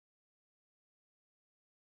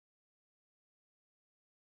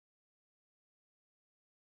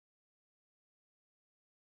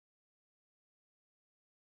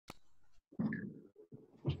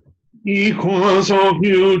Equals of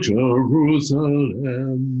you,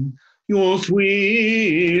 Jerusalem, your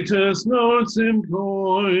sweetest notes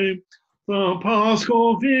employ the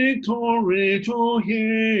Paschal victory to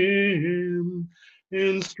him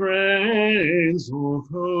in strains of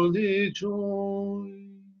holy joy.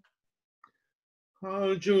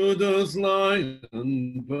 How Judah's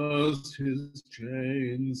lion burst his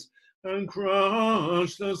chains and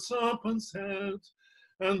crushed the serpent's head,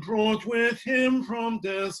 and brought with him from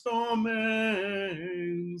death's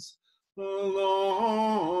domains the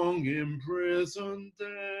long imprisoned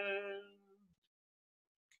dead.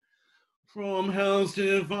 From hell's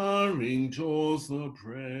devouring jaws the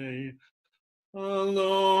prey,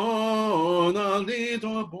 alone a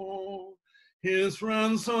leader bore, his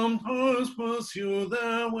ransomed hosts pursue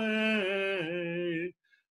their way,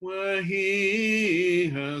 where he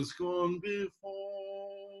has gone before.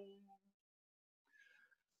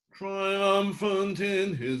 Triumphant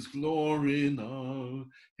in his glory now,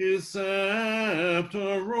 his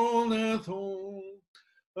scepter ruleth all.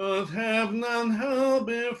 Earth, heaven, and hell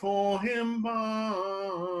before him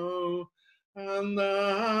bow, and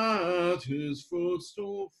at his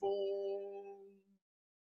footstool fall.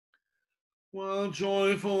 While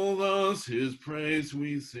joyful thus his praise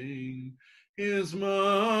we sing, his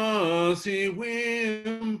mercy we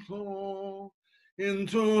implore,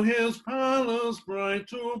 into his palace bright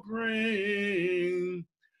to bring,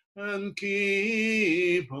 and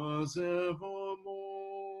keep us evermore.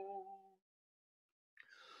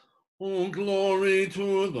 All glory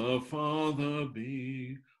to the Father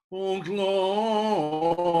be, all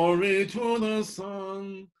glory to the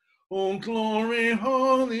Son, all glory,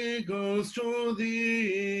 Holy Ghost, to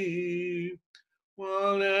thee,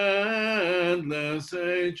 while endless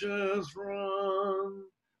ages run.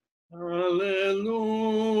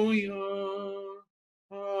 Alleluia.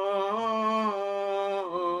 Amen.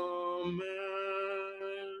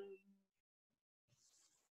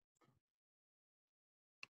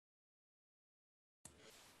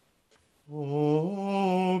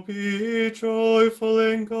 Oh, be joyful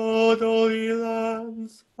in God, all ye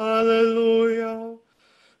lands. Alleluia.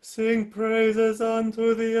 Sing praises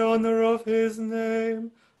unto the honor of his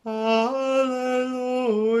name. Alleluia.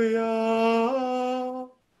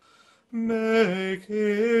 Make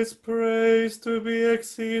his praise to be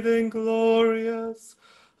exceeding glorious.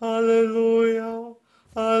 Alleluia.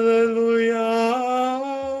 Alleluia.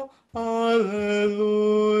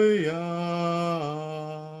 Alleluia.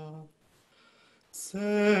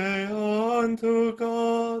 Say unto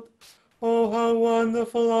God, O how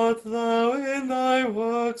wonderful art thou in thy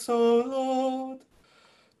works, O Lord,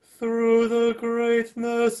 through the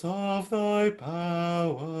greatness of thy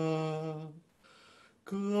power.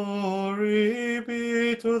 Glory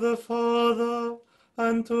be to the Father,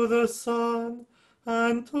 and to the Son,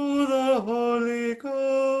 and to the Holy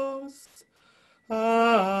Ghost,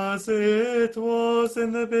 as it was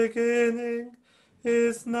in the beginning,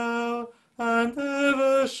 is now, and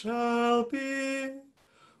ever shall be,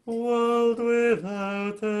 world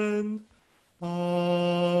without end.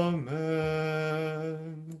 Amen.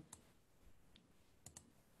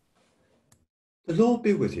 The Lord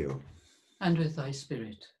be with you. And with thy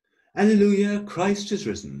spirit. Alleluia, Christ is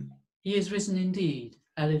risen. He is risen indeed.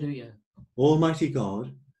 Alleluia. Almighty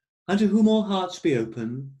God, unto whom all hearts be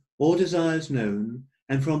open, all desires known,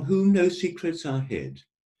 and from whom no secrets are hid,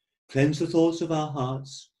 cleanse the thoughts of our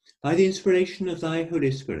hearts by the inspiration of thy Holy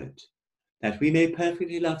Spirit, that we may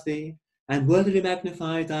perfectly love thee and worthily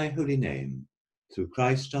magnify thy holy name, through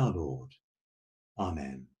Christ our Lord.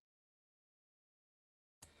 Amen.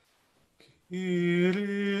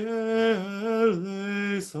 Kyrie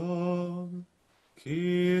eleison,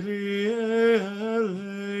 Kyrie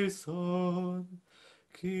eleison,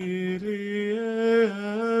 Kyrie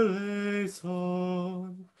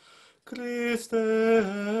eleison, Christe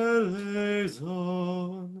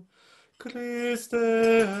eleison, Christe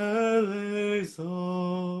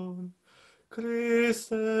eleison,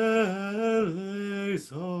 Christe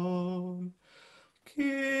eleison,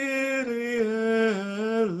 Kyrie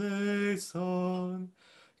eleison,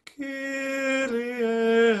 Kyrie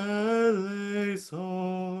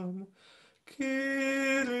eleison,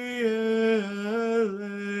 Kyrie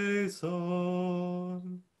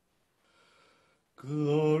eleison.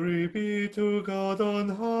 Glory be to God on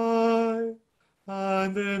high,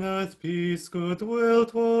 and in earth peace, goodwill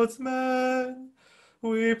towards men.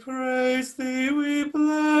 We praise thee, we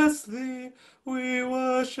bless thee, we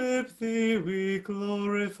worship thee, we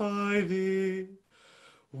glorify thee.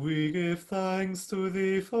 We give thanks to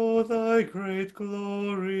thee for thy great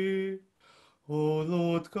glory. O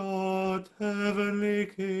Lord God, heavenly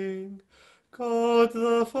King, God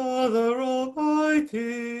the Father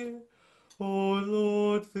Almighty, O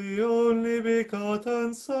Lord, the only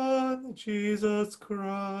begotten Son, Jesus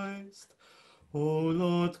Christ, O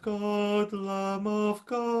Lord God, Lamb of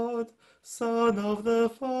God, Son of the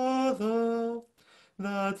Father,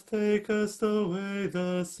 that takest away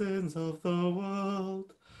the sins of the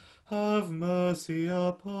world, have mercy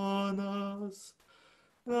upon us.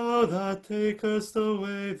 Thou that takest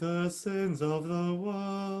away the sins of the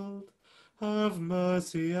world, have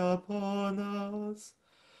mercy upon us.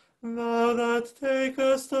 Thou that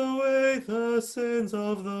takest away the sins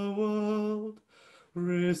of the world,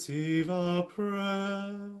 receive our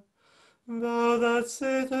prayer. Thou that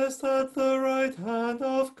sittest at the right hand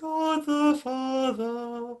of God the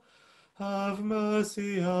Father, have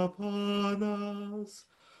mercy upon us.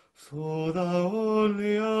 For thou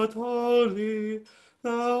only art holy,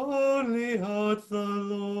 thou only art the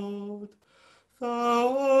Lord.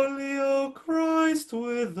 Thou only, O Christ,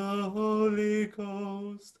 with the Holy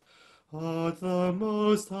Ghost, art the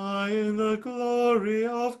Most High in the glory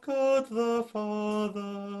of God the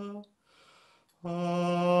Father.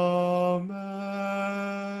 Amen.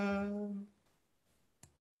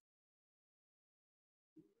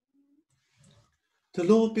 The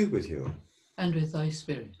Lord be with you. And with thy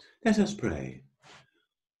spirit. Let us pray.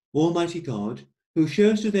 Almighty God, who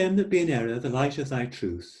shows to them that be in error the light of thy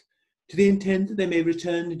truth, to the intent that they may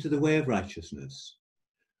return into the way of righteousness,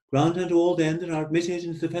 grant unto all them that are admitted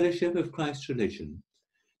into the fellowship of Christ's religion,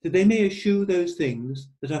 that they may eschew those things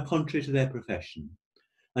that are contrary to their profession,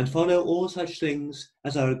 and follow all such things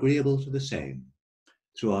as are agreeable to the same,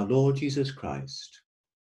 through our Lord Jesus Christ.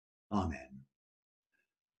 Amen.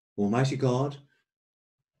 Almighty God,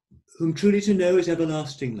 whom truly to know is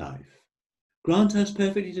everlasting life, grant us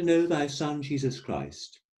perfectly to know thy Son, Jesus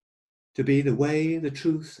Christ, to be the way, the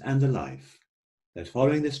truth, and the life, that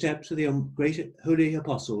following the steps of the great holy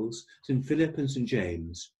apostles, St. Philip and St.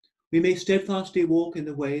 James, we may steadfastly walk in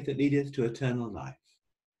the way that leadeth to eternal life,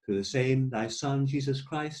 through the same thy Son, Jesus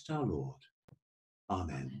Christ, our Lord.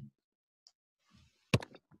 Amen.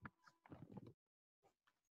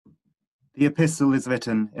 The epistle is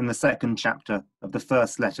written in the second chapter of the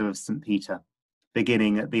first letter of St. Peter,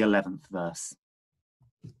 beginning at the 11th verse.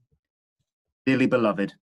 Dearly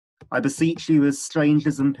beloved, I beseech you as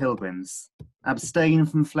strangers and pilgrims, abstain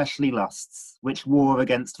from fleshly lusts, which war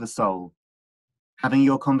against the soul, having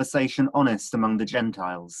your conversation honest among the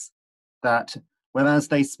Gentiles, that, whereas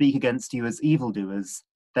they speak against you as evildoers,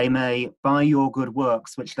 they may, by your good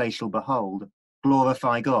works which they shall behold,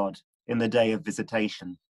 glorify God in the day of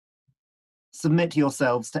visitation. Submit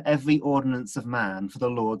yourselves to every ordinance of man for the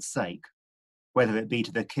Lord's sake, whether it be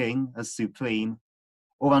to the king as supreme,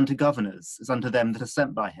 or unto governors as unto them that are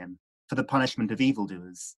sent by him, for the punishment of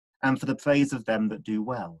evildoers, and for the praise of them that do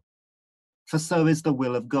well. For so is the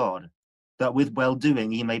will of God, that with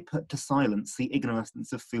well-doing ye may put to silence the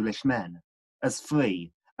ignorance of foolish men, as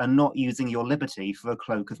free, and not using your liberty for a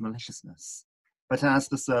cloak of maliciousness, but as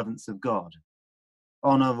the servants of God.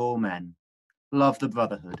 Honour all men, love the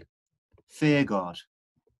brotherhood, fear God,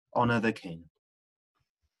 honour the king.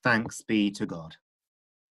 Thanks be to God.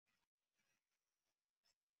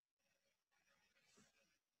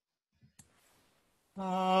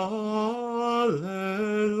 Alleluia.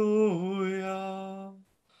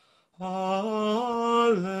 Alleluia.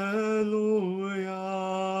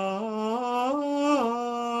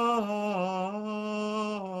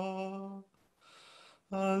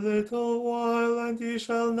 A little while and ye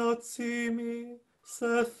shall not see me,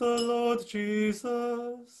 saith the Lord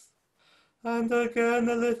Jesus. And again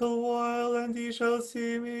a little while and ye shall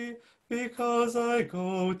see me, because I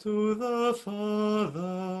go to the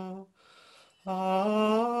Father.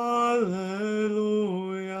 Alleluia.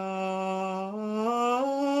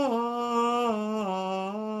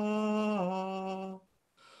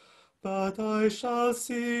 But I shall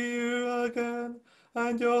see you again,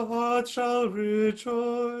 and your heart shall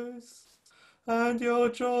rejoice, and your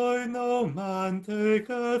joy no man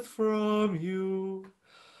taketh from you.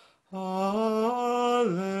 Alleluia.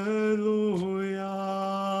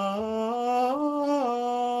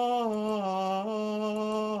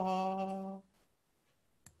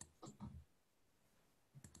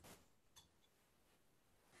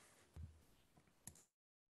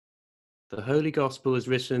 The Holy Gospel is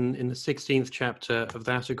written in the 16th chapter of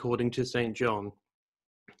that according to St. John,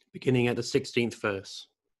 beginning at the 16th verse.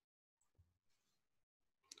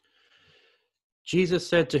 Jesus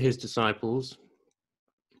said to his disciples,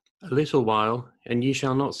 "A little while, and ye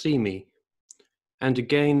shall not see me, and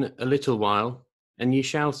again a little while, and ye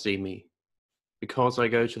shall see me, because I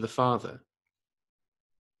go to the Father.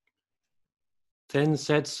 Then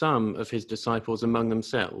said some of his disciples among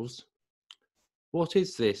themselves, What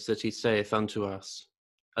is this that he saith unto us?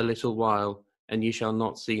 A little while, and ye shall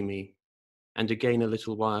not see me, and again a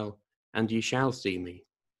little while, and ye shall see me,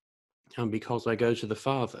 and because I go to the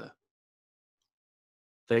Father.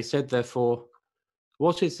 They said therefore,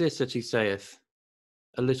 What is this that he saith?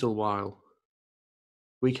 A little while.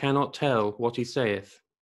 We cannot tell what he saith.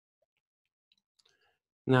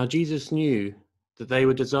 Now Jesus knew that they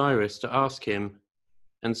were desirous to ask him,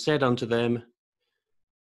 and said unto them,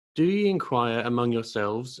 Do ye inquire among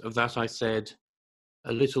yourselves of that I said,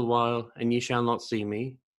 A little while, and ye shall not see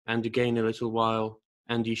me, and again a little while,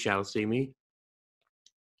 and ye shall see me?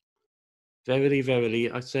 Verily,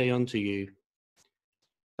 verily, I say unto you,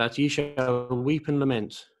 that ye shall weep and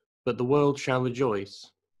lament, but the world shall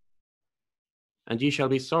rejoice. And ye shall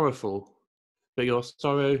be sorrowful, but your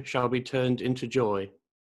sorrow shall be turned into joy.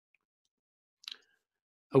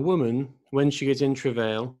 A woman, when she is in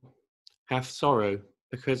travail, hath sorrow,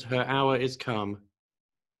 because her hour is come.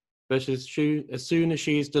 But as soon as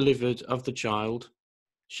she is delivered of the child,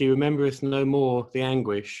 she remembereth no more the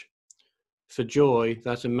anguish, for joy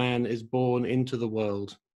that a man is born into the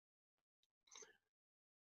world.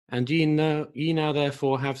 And ye now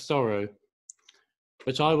therefore have sorrow,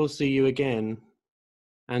 but I will see you again,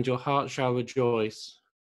 and your heart shall rejoice,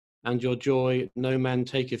 and your joy no man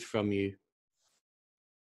taketh from you.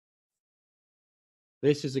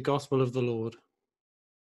 This is the gospel of the Lord.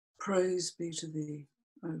 Praise be to thee,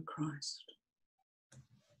 O Christ.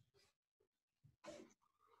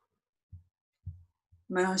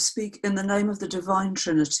 May I speak in the name of the divine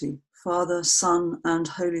Trinity, Father, Son, and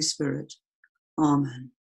Holy Spirit. Amen.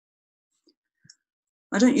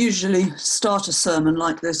 I don't usually start a sermon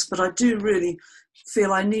like this, but I do really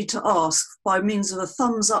feel I need to ask, by means of a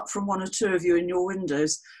thumbs up from one or two of you in your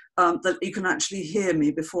windows, that you can actually hear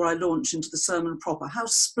me before I launch into the sermon proper. How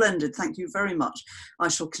splendid, thank you very much. I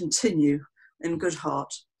shall continue in good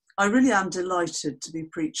heart. I really am delighted to be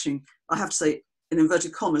preaching, I have to say, in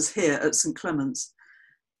inverted commas, here at St. Clement's.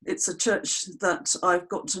 It's a church that I've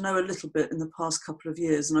got to know a little bit in the past couple of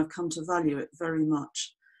years, and I've come to value it very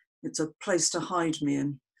much. It's a place to hide me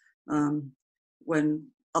in when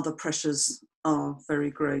other pressures are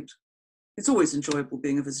very great. It's always enjoyable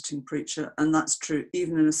being a visiting preacher, and that's true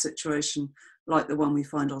even in a situation like the one we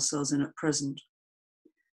find ourselves in at present.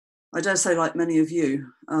 I dare say, like many of you,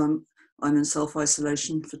 I'm in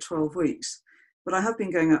self-isolation for 12 weeks, but I have been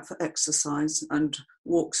going out for exercise and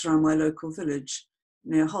walks around my local village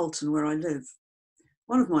near Halton, where I live.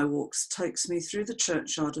 One of my walks takes me through the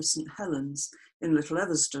churchyard of St. Helens in Little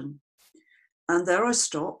Eversden, and there I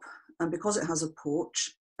stop, and because it has a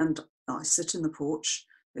porch, and I sit in the porch,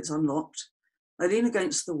 it's unlocked, I lean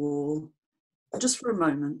against the wall, and just for a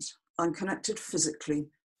moment, I'm connected physically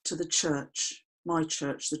to the church, my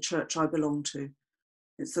church, the church I belong to.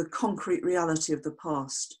 It's the concrete reality of the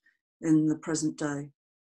past in the present day.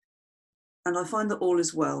 And I find that all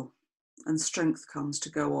is well, and strength comes to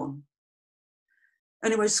go on.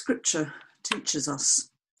 Anyway, Scripture teaches us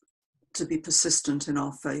to be persistent in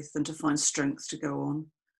our faith and to find strength to go on.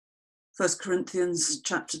 1 Corinthians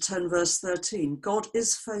chapter 10, verse 13, God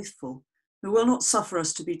is faithful, who will not suffer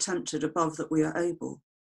us to be tempted above that we are able.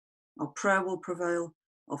 Our prayer will prevail,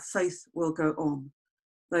 our faith will go on.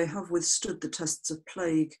 They have withstood the tests of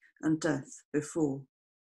plague and death before.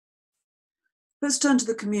 Let's turn to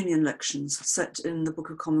the communion lections set in the Book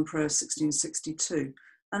of Common Prayer 1662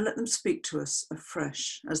 and let them speak to us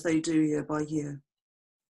afresh as they do year by year.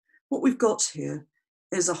 What we've got here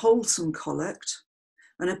is a wholesome collect,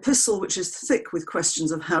 an epistle which is thick with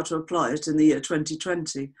questions of how to apply it in the year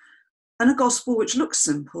 2020, and a gospel which looks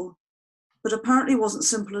simple, but apparently wasn't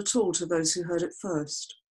simple at all to those who heard it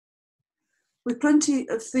first. With plenty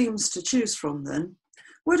of themes to choose from then,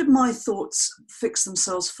 where did my thoughts fix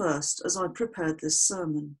themselves first as I prepared this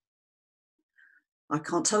sermon? I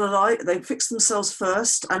can't tell a lie, they fixed themselves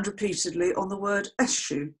first and repeatedly on the word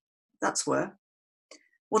eschew. That's where.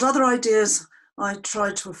 What other ideas I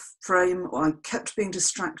tried to frame, or I kept being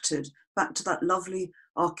distracted back to that lovely,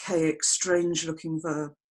 archaic, strange-looking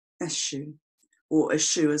verb, eschew, or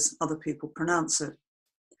eschew as other people pronounce it.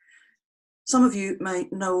 Some of you may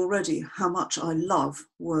know already how much I love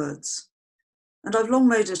words, and I've long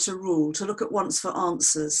made it a rule to look at once for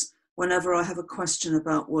answers whenever I have a question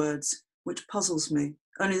about words, which puzzles me.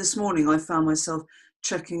 Only this morning I found myself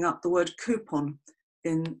checking up the word coupon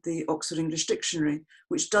in the Oxford English Dictionary,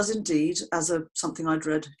 which does indeed, as something I'd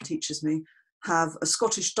read teaches me, have a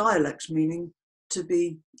Scottish dialect meaning to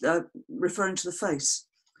be referring to the face.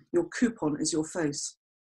 Your coupon is your face.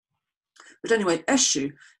 But anyway,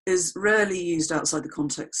 Eshu is rarely used outside the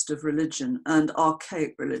context of religion, and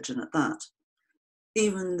archaic religion at that.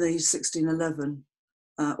 Even the 1611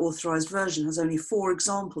 authorised version has only 4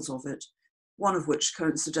 examples of it, one of which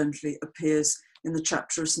coincidentally appears in the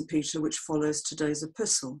chapter of St. Peter which follows today's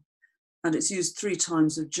epistle. And it's used 3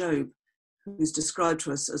 times of Job, who's described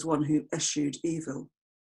to us as one who eschewed evil.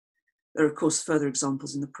 There are, of course, further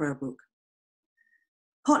examples in the prayer book.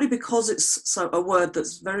 Partly because it's a word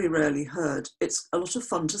that's very rarely heard, it's a lot of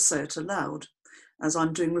fun to say it aloud, as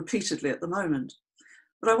I'm doing repeatedly at the moment.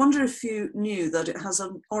 But I wonder if you knew that it has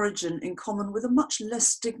an origin in common with a much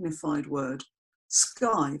less dignified word,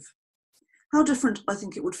 skive. How different I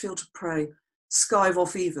think it would feel to pray, skive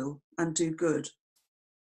off evil and do good.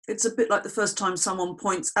 It's a bit like the first time someone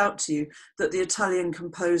points out to you that the Italian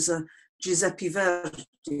composer Giuseppe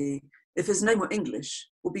Verdi, if his name were English,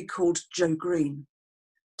 would be called Joe Green.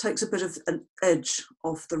 Takes a bit of an edge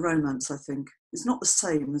off the romance, I think. It's not the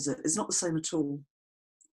same, is it? It's not the same at all.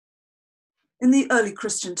 In the early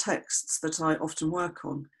Christian texts that I often work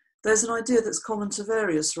on, there's an idea that's common to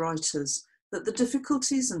various writers, that the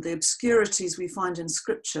difficulties and the obscurities we find in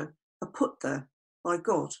Scripture are put there by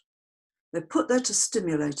God. They're put there to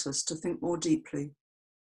stimulate us to think more deeply.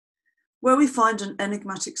 Where we find an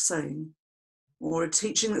enigmatic saying, or a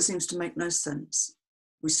teaching that seems to make no sense,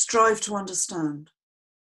 we strive to understand,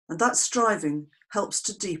 and that striving helps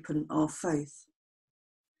to deepen our faith.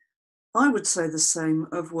 I would say the same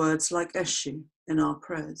of words like Eshu in our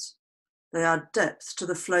prayers. They add depth to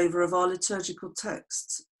the flavour of our liturgical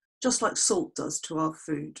texts, just like salt does to our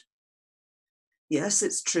food. Yes,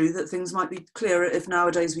 it's true that things might be clearer if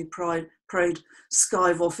nowadays we prayed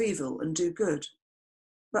skive off evil and do good.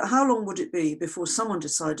 But how long would it be before someone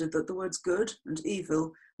decided that the words good and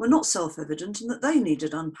evil were not self-evident and that they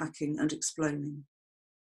needed unpacking and explaining?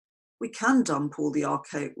 We can dump all the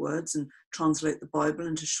archaic words and translate the Bible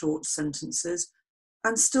into short sentences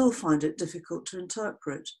and still find it difficult to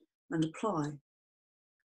interpret and apply.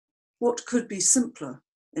 What could be simpler,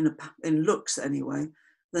 in looks anyway,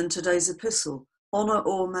 than today's epistle? Honour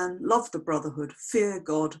all men, love the brotherhood, fear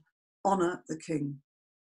God, honour the king.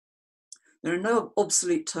 There are no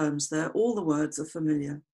obsolete terms there, all the words are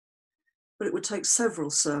familiar. But it would take several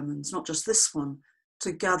sermons, not just this one,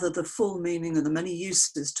 to gather the full meaning and the many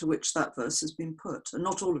uses to which that verse has been put, and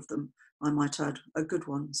not all of them, I might add, are good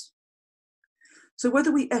ones. So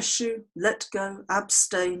whether we eschew, let go,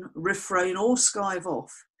 abstain, refrain, or skive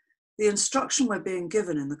off, the instruction we're being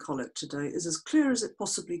given in the collect today is as clear as it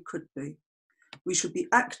possibly could be. We should be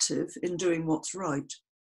active in doing what's right,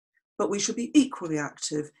 but we should be equally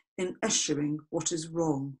active in eschewing what is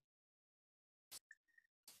wrong.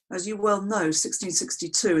 As you well know,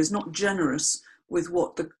 1662 is not generous with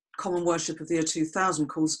what the Common Worship of the year 2000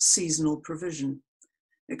 calls seasonal provision.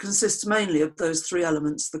 It consists mainly of those 3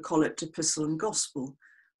 elements, the collect, epistle and gospel,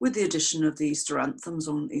 with the addition of the Easter anthems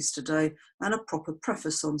on Easter Day and a proper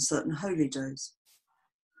preface on certain holy days.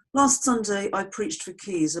 Last Sunday, I preached for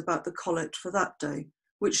Keys about the collect for that day,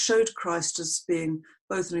 which showed Christ as being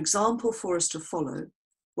both an example for us to follow,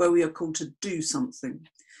 where we are called to do something,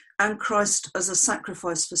 and Christ as a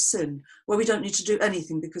sacrifice for sin, where we don't need to do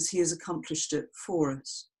anything because he has accomplished it for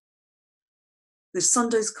us. This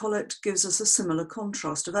Sunday's collect gives us a similar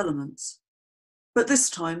contrast of elements. But this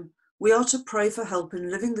time, we are to pray for help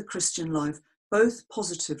in living the Christian life, both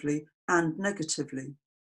positively and negatively.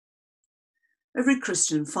 Every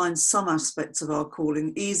Christian finds some aspects of our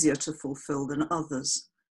calling easier to fulfill than others,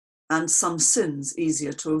 and some sins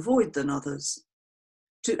easier to avoid than others.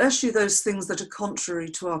 To eschew those things that are contrary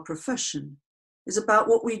to our profession is about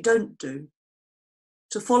what we don't do.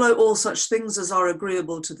 To follow all such things as are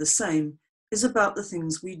agreeable to the same is about the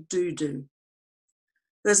things we do.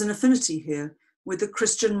 There's an affinity here with the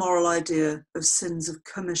Christian moral idea of sins of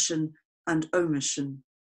commission and omission.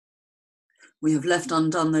 We have left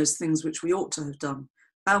undone those things which we ought to have done,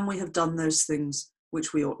 and we have done those things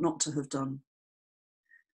which we ought not to have done.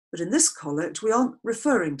 But in this collect, we aren't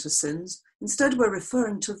referring to sins. Instead, we're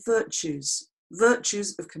referring to virtues,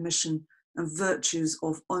 virtues of commission and virtues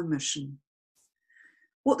of omission.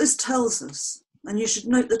 What this tells us, and you should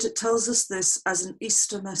note that it tells us this as an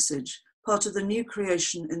Easter message, part of the new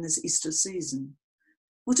creation in this Easter season.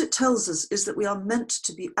 What it tells us is that we are meant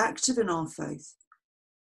to be active in our faith,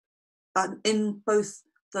 and in both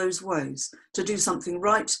those ways. To do something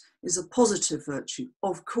right is a positive virtue,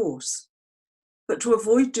 of course, but to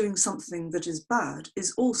avoid doing something that is bad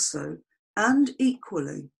is also, and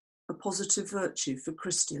equally, a positive virtue for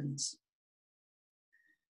Christians.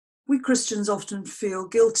 We Christians often feel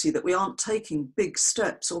guilty that we aren't taking big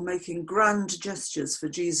steps or making grand gestures for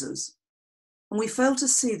Jesus. And we fail to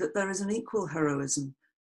see that there is an equal heroism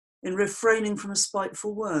in refraining from a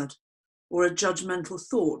spiteful word, or a judgmental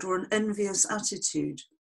thought, or an envious attitude,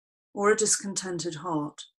 or a discontented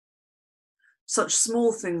heart. Such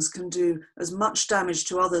small things can do as much damage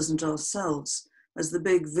to others and ourselves as the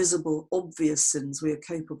big, visible, obvious sins we are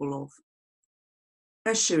capable of.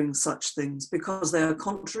 Eschewing such things, because they are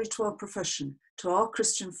contrary to our profession, to our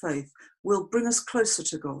Christian faith, will bring us closer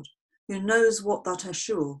to God, who knows what that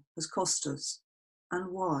eschewal has cost us and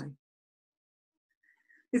why.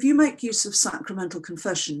 If you make use of sacramental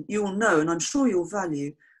confession, you will know, and I'm sure you'll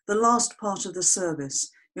value, the last part of the service,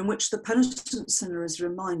 in which the penitent sinner is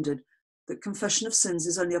reminded that confession of sins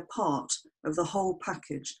is only a part of the whole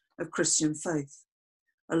package of Christian faith,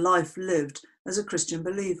 a life lived as a Christian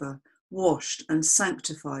believer, washed and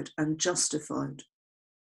sanctified and justified.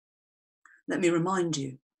 Let me remind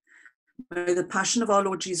you, may the passion of our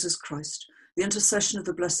Lord Jesus Christ, the intercession of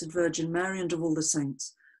the Blessed Virgin Mary and of all the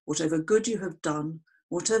saints, whatever good you have done,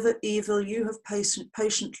 whatever evil you have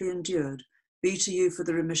patiently endured, be to you for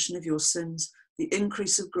the remission of your sins, the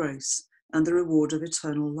increase of grace, and the reward of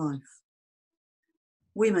eternal life.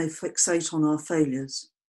 We may fixate on our failures,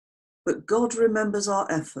 but God remembers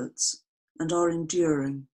our efforts and our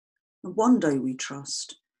enduring, and one day, we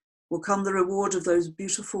trust, will come the reward of those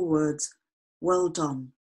beautiful words, "Well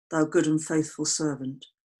done, thou good and faithful servant.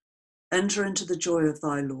 Enter into the joy of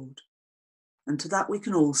thy Lord." And to that we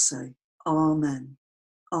can all say, Amen,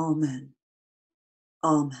 Amen,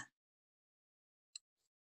 Amen.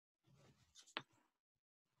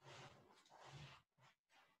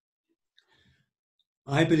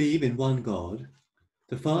 I believe in one God,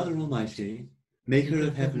 the Father Almighty, maker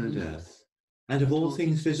of heaven and earth, and of all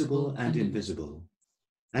things visible and invisible,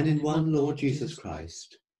 and in one Lord Jesus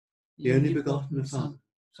Christ, the only begotten Son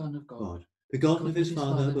of God, begotten of his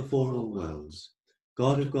Father before all worlds,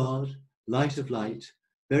 God of God, light of light,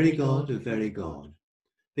 very God of very God,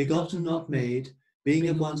 begotten not made, being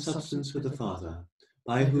of one substance with the Father,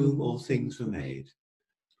 by whom all things were made,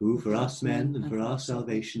 who for us men and for our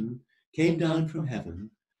salvation came down from heaven,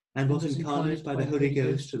 and was incarnate by the Holy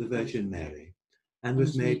Ghost to the Virgin Mary, and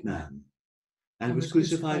was made man, and was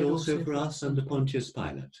crucified also for us under Pontius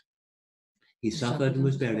Pilate. He suffered and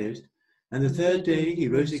was buried, and the third day he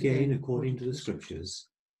rose again according to the Scriptures,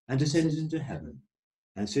 and descended into heaven,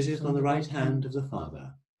 and sitteth on the right hand of the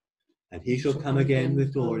Father. And he shall come again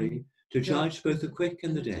with glory, to judge both the quick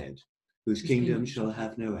and the dead, whose kingdom shall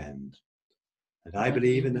have no end. And I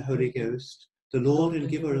believe in the Holy Ghost, the Lord and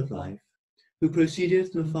giver of life, who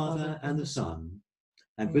proceedeth from the Father and the Son,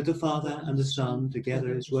 and with the Father and the Son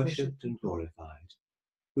together is worshipped and glorified,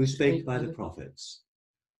 who spake by the prophets.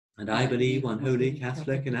 And I believe one holy,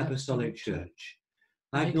 Catholic and Apostolic Church.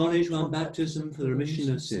 I acknowledge one baptism for the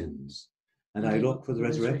remission of sins, and I look for the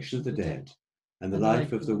resurrection of the dead, and the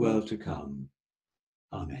life of the world to come.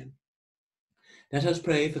 Amen. Let us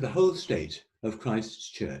pray for the whole state of Christ's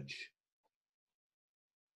Church.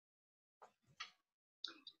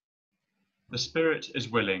 The spirit is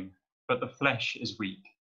willing, but the flesh is weak.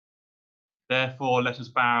 Therefore, let us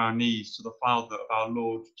bow our knees to the Father of our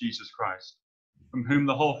Lord Jesus Christ, from whom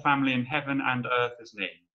the whole family in heaven and earth is named,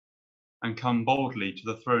 and come boldly to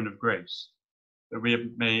the throne of grace, that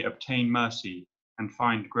we may obtain mercy and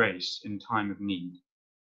find grace in time of need.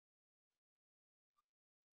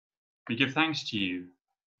 We give thanks to you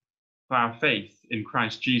for our faith in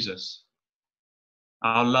Christ Jesus,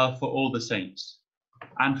 our love for all the saints,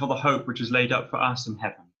 and for the hope which is laid up for us in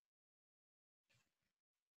heaven.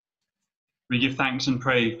 We give thanks and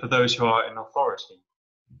pray for those who are in authority,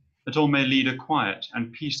 that all may lead a quiet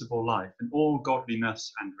and peaceable life in all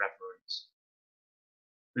godliness and reverence.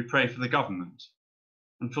 We pray for the government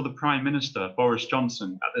and for the Prime Minister, Boris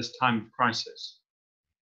Johnson, at this time of crisis.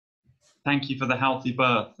 Thank you for the healthy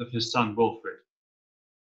birth of his son, Wilfred.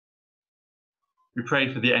 We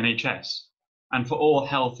pray for the NHS and for all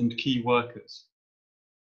health and key workers.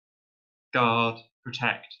 Guard,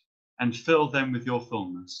 protect, and fill them with your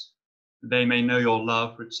fullness, that they may know your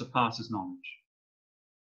love which surpasses knowledge.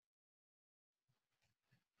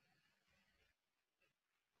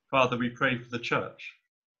 Father, we pray for the Church.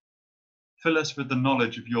 Fill us with the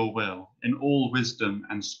knowledge of your will in all wisdom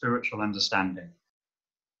and spiritual understanding,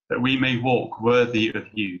 that we may walk worthy of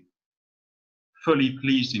you, fully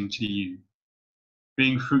pleasing to you,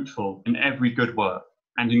 being fruitful in every good work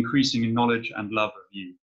and increasing in knowledge and love of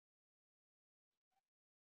you.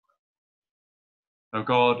 O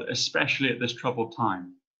God, especially at this troubled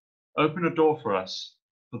time, open a door for us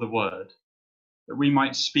for the word, that we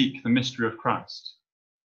might speak the mystery of Christ,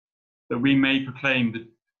 that we may proclaim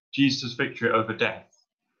Jesus' victory over death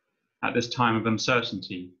at this time of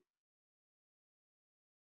uncertainty,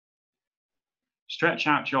 Stretch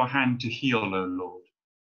out your hand to heal, O Lord,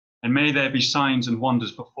 and may there be signs and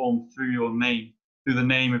wonders performed through your name, through the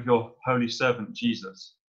name of your holy servant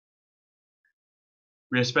Jesus.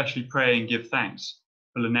 We especially pray and give thanks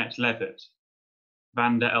for Lynette Levitt,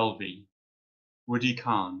 Vanda Elvey, Woody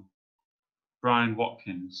Khan, Brian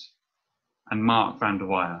Watkins, and Mark van der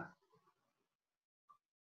Weyer.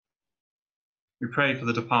 We pray for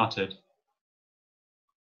the departed.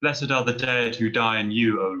 Blessed are the dead who die in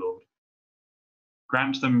you, O Lord.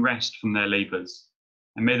 Grant them rest from their labours,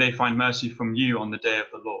 and may they find mercy from you on the day of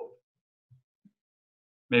the Lord.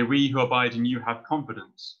 May we who abide in you have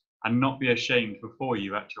confidence and not be ashamed before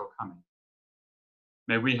you at your coming.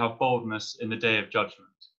 May we have boldness in the day of judgment.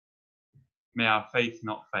 May our faith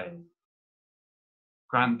not fail.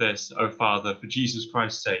 Grant this, O Father, for Jesus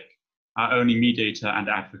Christ's sake, our only mediator and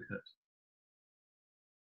advocate.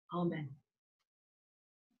 Amen.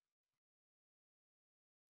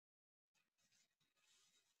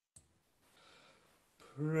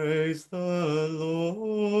 Praise the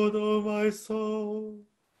Lord, O my soul.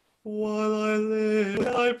 While I live,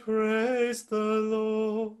 I praise the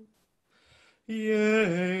Lord.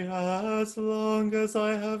 Yea, as long as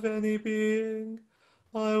I have any being,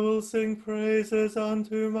 I will sing praises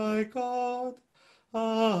unto my God.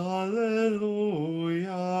 Alleluia.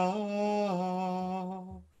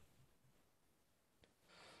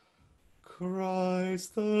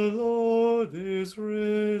 Christ the Lord is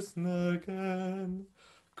risen again.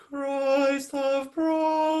 Christ hath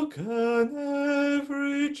broken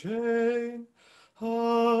every chain.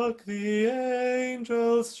 Hark, the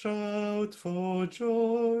angels shout for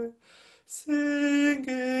joy,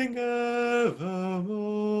 singing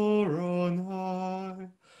evermore on high.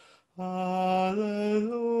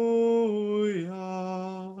 Alleluia.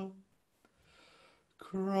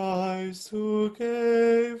 Christ who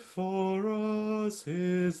gave for us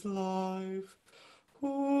his life,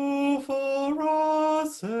 who for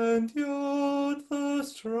us endured the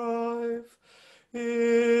strife,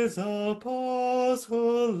 is a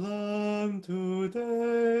Paschal Lamb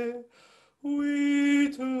today. We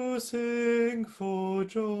to sing for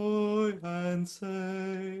joy and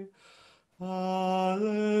say,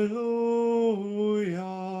 Alleluia.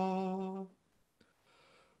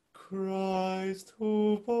 Christ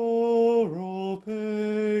who bore all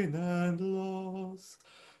pain and loss,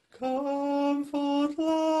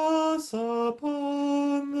 comfortless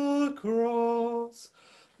upon the cross,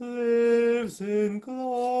 lives in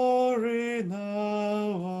glory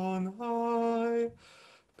now on high,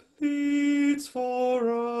 pleads for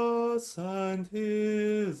us and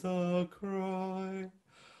hears our cry.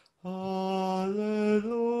 Alleluia.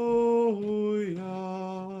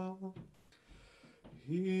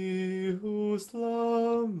 He who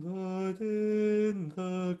slumbered in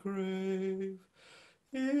the grave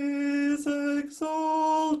is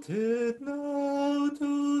exalted now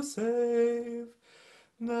to save.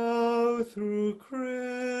 Now through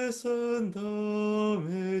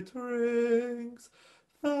Christendom it rings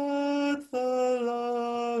that the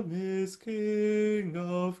Lamb is King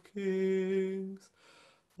of kings.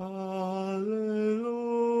 Alleluia.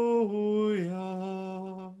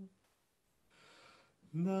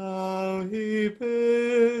 Now he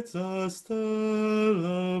bids us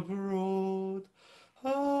tell abroad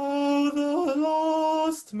how the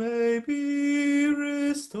lost may be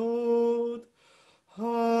restored,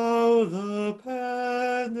 how the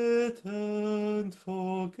penitent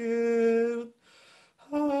forgiven,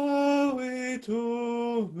 how we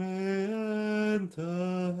too may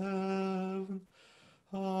enter heaven.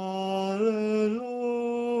 Alleluia.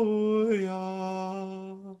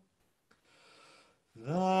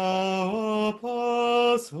 Thou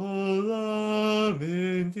Apostle Lamb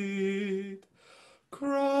indeed,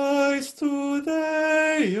 Christ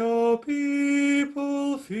today your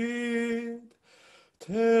people feed.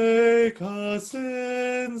 Take our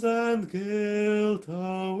sins and guilt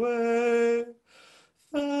away,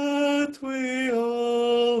 that we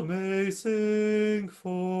all may sing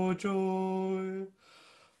for joy.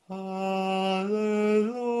 Alleluia.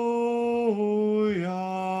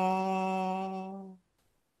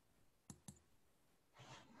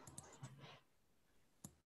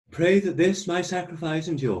 Pray that this, my sacrifice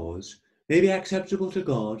and yours, may be acceptable to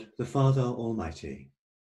God, the Father Almighty.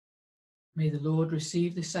 May the Lord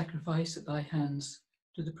receive this sacrifice at thy hands,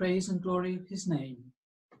 to the praise and glory of his name,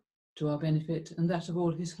 to our benefit and that of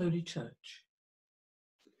all his holy church.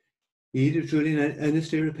 Ye do truly and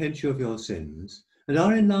earnestly repent you of your sins, and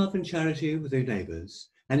are in love and charity with your neighbours,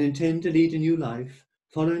 and intend to lead a new life,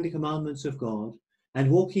 following the commandments of God,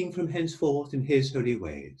 and walking from henceforth in his holy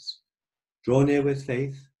ways. Draw near with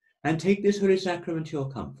faith, and take this holy sacrament to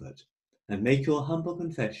your comfort, and make your humble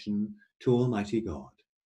confession to Almighty God.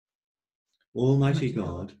 Almighty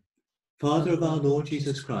God, Father of our Lord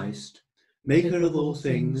Jesus Christ, maker of all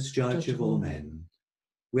things, judge of all men,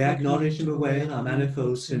 we acknowledge and bewail our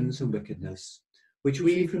manifold sins and wickedness, which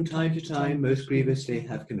we from time to time most grievously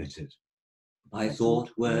have committed, by thought,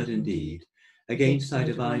 word, and deed, against thy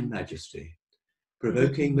divine majesty,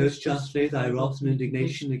 provoking most justly thy wrath and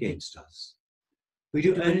indignation against us. We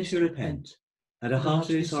do earnestly repent, and are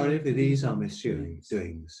heartily sorry for these our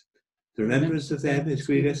misdoings. The remembrance of them is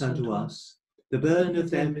grievous unto us, the burden of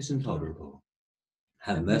them is intolerable.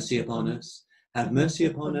 Have mercy upon us, have mercy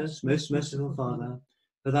upon us, most merciful Father,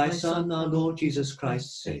 for thy Son, our Lord Jesus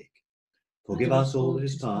Christ's sake. Forgive us all that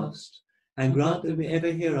is past, and grant that we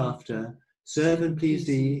ever hereafter serve and please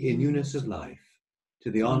thee in newness of life, to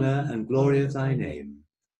the honour and glory of thy name,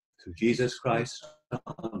 through Jesus Christ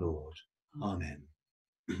our Lord. Amen.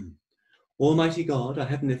 Almighty God, our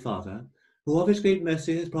Heavenly Father, who of his great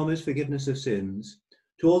mercy has promised forgiveness of sins,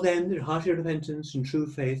 to all them that hearty repentance and true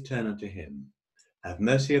faith turn unto him, have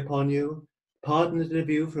mercy upon you, pardon and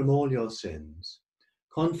deliver you from all your sins,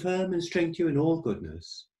 confirm and strengthen you in all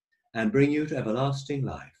goodness, and bring you to everlasting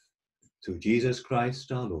life, through Jesus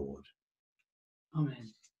Christ our Lord.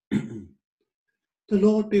 Amen. The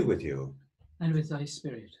Lord be with you. And with thy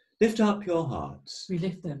spirit. Lift up your hearts. We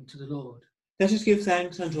lift them to the Lord. Let us give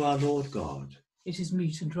thanks unto our Lord God. It is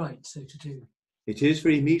meet and right so to do. It is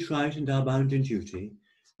very meet, right, and our bounden duty,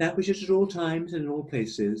 that we should at all times and in all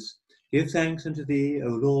places give thanks unto thee, O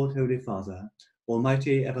Lord, Holy Father,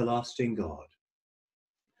 Almighty, everlasting God.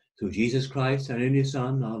 Through Jesus Christ, our only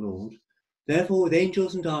Son, our Lord, therefore with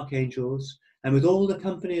angels and archangels, and with all the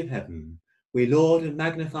company of heaven, we laud and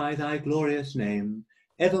magnify thy glorious name,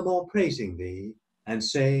 evermore praising thee, and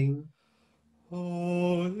saying,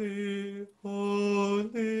 Holy,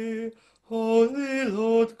 holy, holy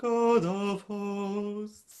Lord God of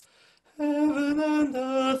hosts, heaven and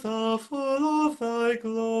earth are full of thy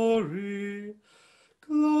glory.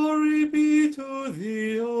 Glory be to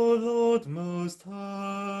thee, O Lord Most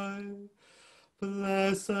High.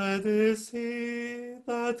 Blessed is he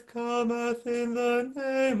that cometh in the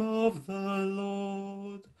name of the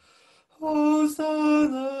Lord.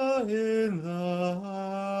 Hosanna in the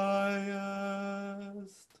highest.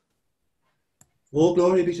 All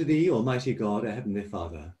glory be to thee, Almighty God, our Heavenly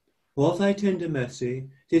Father, who of thy tender mercy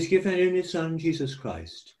didst give thine only Son, Jesus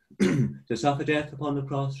Christ, to suffer death upon the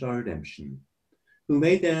cross for our redemption, who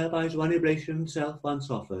made there by his one oblation himself once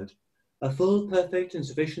offered, a full, perfect, and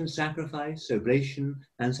sufficient sacrifice, oblation,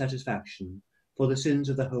 and satisfaction for the sins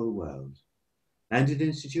of the whole world, and did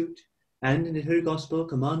institute, and in the Holy Gospel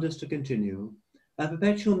command us to continue, a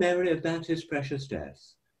perpetual memory of that his precious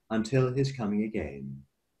death, until his coming again.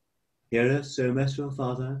 Hear us, O merciful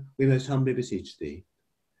Father, we most humbly beseech thee,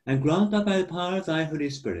 and grant that by the power of thy Holy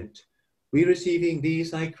Spirit, we receiving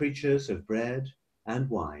these thy creatures of bread and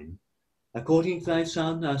wine, according to thy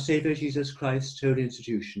Son, our Saviour Jesus Christ's holy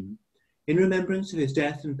institution, in remembrance of his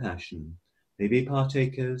death and passion, may be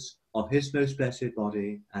partakers of his most blessed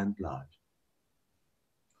body and blood,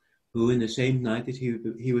 who in the same night that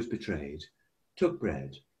he was betrayed, took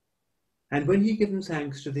bread, and when he had given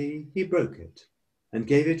thanks to thee, he broke it, and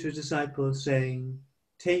gave it to his disciples, saying,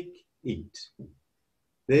 Take, eat.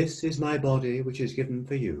 This is my body which is given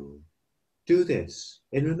for you. Do this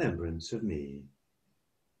in remembrance of me.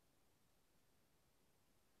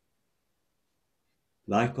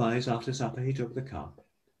 Likewise, after supper, he took the cup,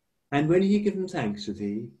 and when he had given thanks to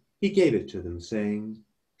thee, he gave it to them, saying,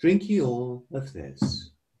 Drink ye all of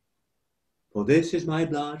this. For this is my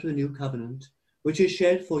blood of the new covenant, which is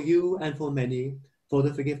shed for you and for many for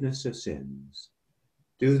the forgiveness of sins.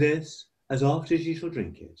 Do this as oft as ye shall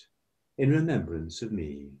drink it, in remembrance of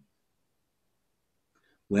me.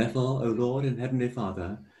 Wherefore, O Lord and Heavenly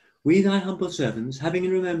Father, we thy humble servants, having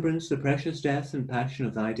in remembrance the precious death and passion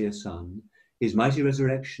of thy dear Son, his mighty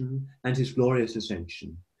resurrection and his glorious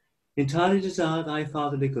ascension, entirely desire thy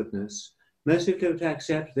fatherly goodness, mercifully to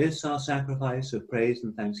accept this our sacrifice of praise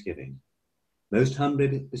and thanksgiving, most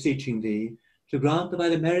humbly beseeching thee to grant that by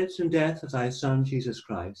the merits and death of thy Son Jesus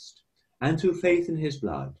Christ, and through faith in his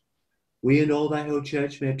blood, we and all thy whole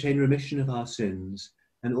church may obtain remission of our sins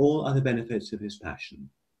and all other benefits of his passion.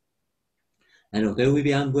 And although we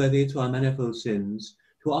be unworthy through our manifold sins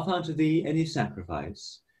to offer unto thee any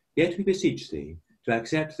sacrifice, yet we beseech thee to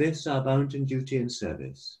accept this our bounden duty and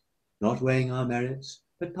service, not weighing our merits,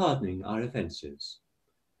 but pardoning our offences,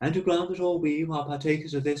 and to grant that all we who are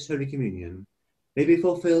partakers of this Holy Communion may be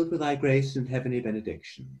fulfilled with thy grace and heavenly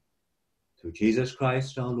benediction. Through Jesus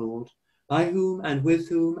Christ our Lord, by whom and with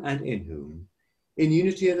whom and in whom, in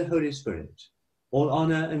unity of the Holy Spirit, All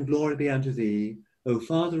honour and glory be unto thee, O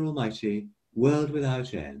Father Almighty, world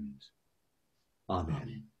without end. Amen.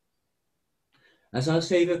 Amen. As our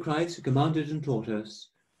Saviour Christ commanded and taught us,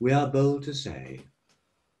 we are bold to say,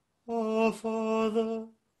 Our Father,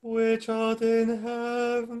 which art in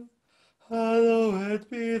heaven, hallowed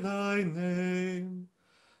be thy name.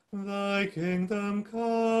 Thy kingdom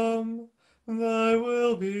come, thy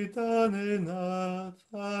will be done in earth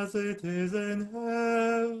as it is in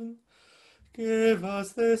heaven. Give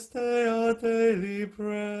us this day our daily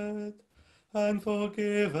bread, and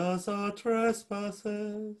forgive us our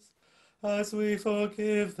trespasses, as we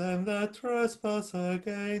forgive them that trespass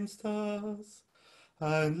against us.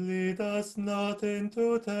 And lead us not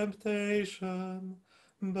into temptation,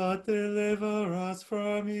 but deliver us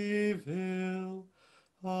from evil.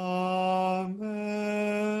 Amen.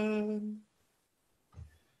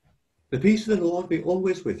 the peace of the Lord be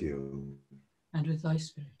always with you. And with thy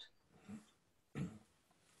spirit.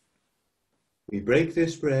 We break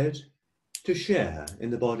this bread to share in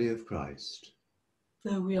the body of Christ.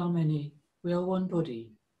 Though we are many, we are one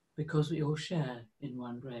body, because we all share in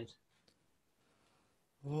one bread.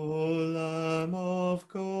 O Lamb of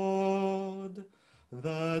God,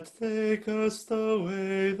 that takest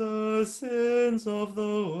away the sins of the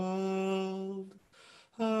world,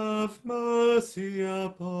 have mercy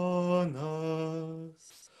upon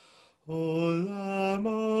us. O Lamb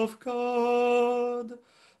of God,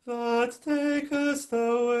 that takest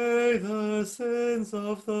away the sins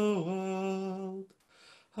of the world,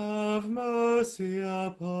 have mercy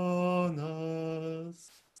upon us.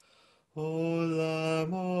 O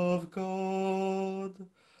Lamb of God,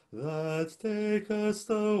 that takest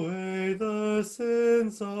away the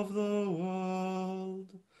sins of the world,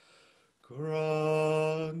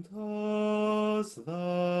 grant us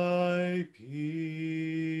thy peace.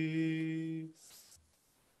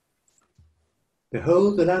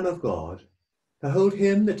 Behold the Lamb of God, behold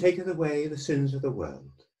him that taketh away the sins of the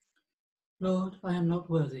world. Lord, I am not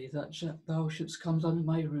worthy that thou shouldst come under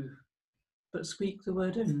my roof, but speak the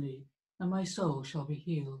word only, and my soul shall be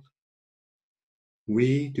healed.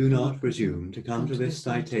 We do not presume to come to this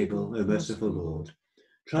thy table, O merciful Lord,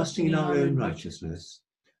 trusting in our own righteousness,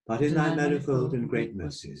 but in thy manifold and great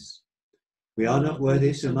mercies. We are not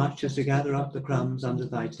worthy so much as to gather up the crumbs under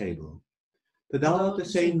thy table, but thou art the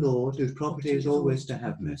same Lord whose property is always to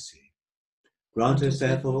have mercy. Grant us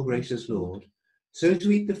therefore, gracious Lord, so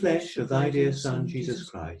to eat the flesh of thy dear Son, Jesus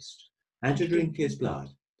Christ, and to drink his blood,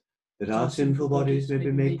 that our sinful bodies may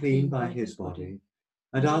be made clean by his body,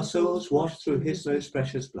 and our souls washed through his most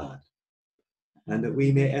precious blood, and that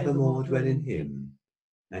we may evermore dwell in him,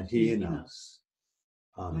 and he in us.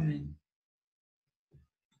 Amen.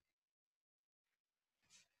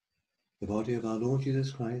 The body of our Lord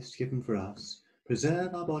Jesus Christ, given for us,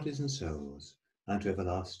 preserve our bodies and souls unto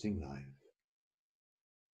everlasting life.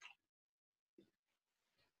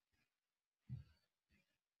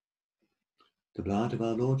 The blood of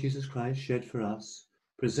our Lord Jesus Christ shed for us,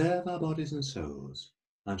 preserve our bodies and souls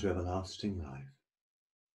unto everlasting life.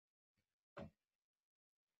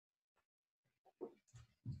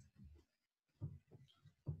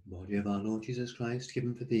 Body of our Lord Jesus Christ,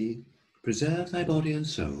 given for thee, preserve thy body and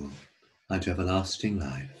soul unto everlasting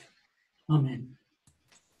life. Amen.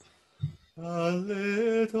 A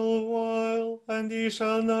little while, and ye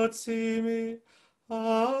shall not see me.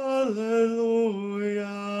 Alleluia.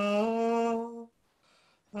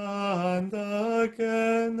 And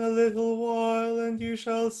again a little while, and you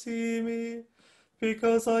shall see me,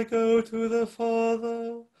 because I go to the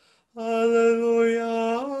Father.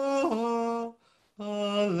 Alleluia.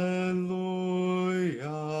 Alleluia.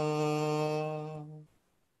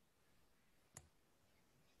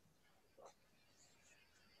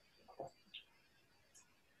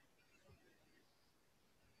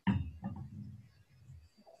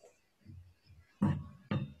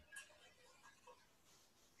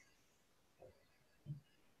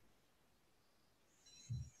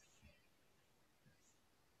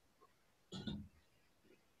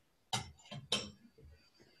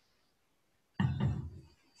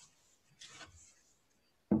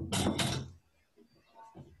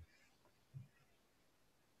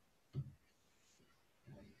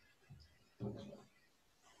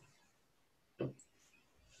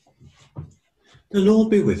 The Lord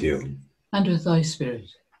be with you. And with thy spirit.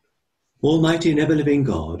 Almighty and ever-living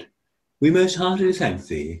God, we most heartily thank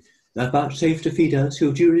thee that vouchsafe to feed us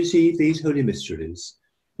who do receive these holy mysteries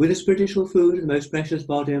with the spiritual food of the most precious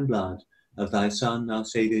body and blood of thy Son, our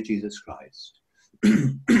Saviour Jesus Christ.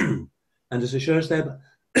 And as assures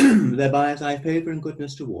thereby thy favour and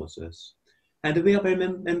goodness towards us, and that we are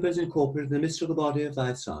members incorporated in the mystical body of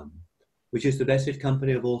thy Son, which is the blessed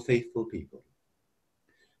company of all faithful people,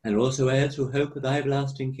 and also heirs through hope of thy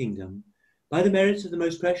everlasting kingdom, by the merits of the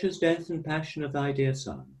most precious death and passion of thy dear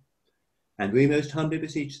Son. And we most humbly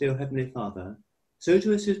beseech thee, O Heavenly Father, so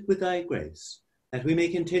to assist with thy grace, that we may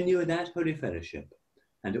continue in that holy fellowship,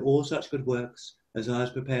 and all such good works as thou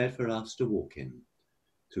hast prepared for us to walk in.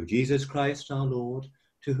 Through Jesus Christ our Lord,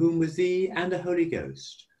 to whom with thee and the Holy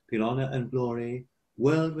Ghost be honour and glory,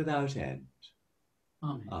 world without end.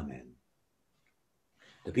 Amen. Amen.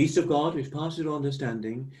 The peace of God, which passes all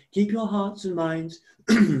understanding, keep your hearts and minds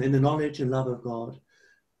in the knowledge and love of God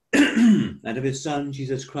and of his Son,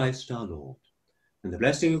 Jesus Christ our Lord. And the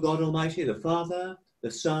blessing of God Almighty, the Father,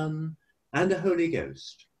 the Son, and the Holy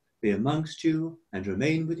Ghost be amongst you and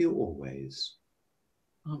remain with you always.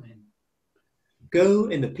 Amen. Go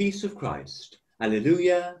in the peace of Christ.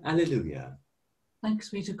 Alleluia, alleluia. Thanks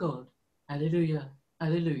be to God. Alleluia,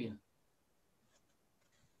 alleluia.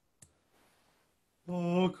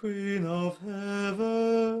 O Queen of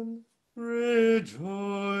Heaven,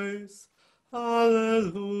 rejoice.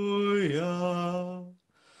 Alleluia.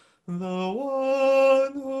 The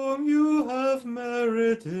one whom you have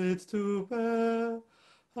merited to bear,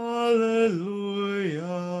 Alleluia,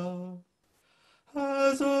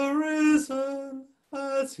 has arisen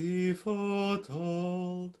as he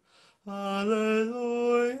foretold,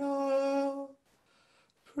 Alleluia.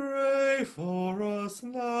 Pray for us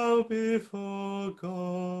now before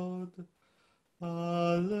God.